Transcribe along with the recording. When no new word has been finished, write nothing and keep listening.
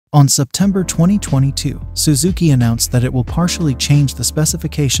On September 2022, Suzuki announced that it will partially change the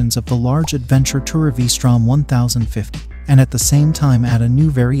specifications of the large adventure tourer V-Strom 1050, and at the same time add a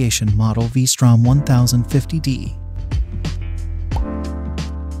new variation model V-Strom 1050De.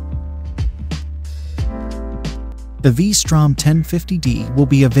 The V-Strom 1050De will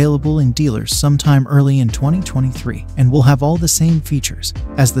be available in dealers sometime early in 2023 and will have all the same features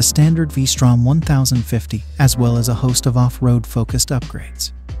as the standard V-Strom 1050, as well as a host of off-road focused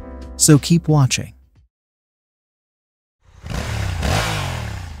upgrades. So keep watching.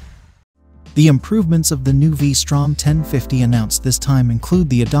 The improvements of the new V-Strom 1050 announced this time include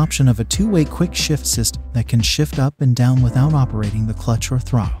the adoption of a two-way quick shift system that can shift up and down without operating the clutch or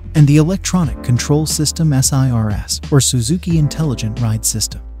throttle, and the electronic control system SIRS, or Suzuki Intelligent Ride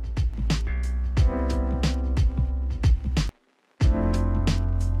System.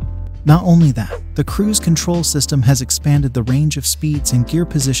 Not only that, the cruise control system has expanded the range of speeds and gear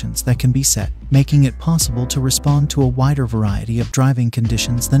positions that can be set, making it possible to respond to a wider variety of driving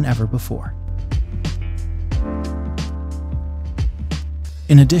conditions than ever before.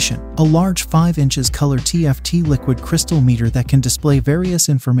 In addition, a large 5 inches color TFT liquid crystal meter that can display various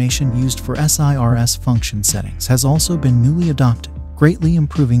information used for SIRS function settings has also been newly adopted, greatly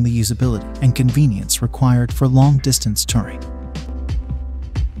improving the usability and convenience required for long-distance touring.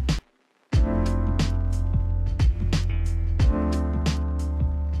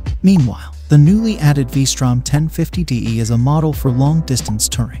 Meanwhile, the newly added V-Strom 1050De is a model for long-distance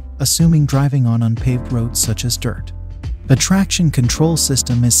touring, assuming driving on unpaved roads such as dirt. The traction control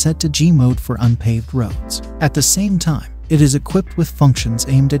system is set to G mode for unpaved roads. At the same time, it is equipped with functions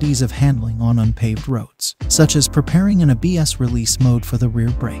aimed at ease of handling on unpaved roads, such as preparing an ABS release mode for the rear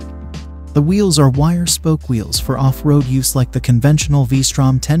brake. The wheels are wire spoke wheels for off-road use like the conventional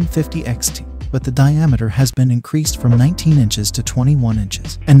V-Strom 1050 XT. But the diameter has been increased from 19 inches to 21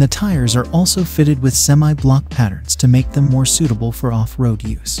 inches, and the tires are also fitted with semi-block patterns to make them more suitable for off-road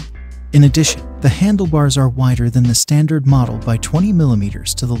use. In addition, the handlebars are wider than the standard model by 20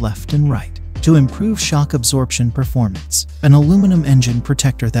 mm to the left and right, to improve shock absorption performance. An aluminum engine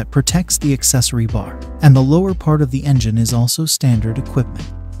protector that protects the accessory bar, and the lower part of the engine is also standard equipment.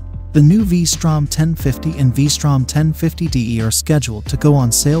 The new V-Strom 1050 and V-Strom 1050De are scheduled to go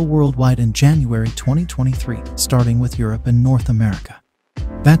on sale worldwide in January 2023, starting with Europe and North America.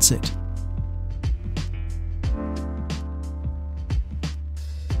 That's it.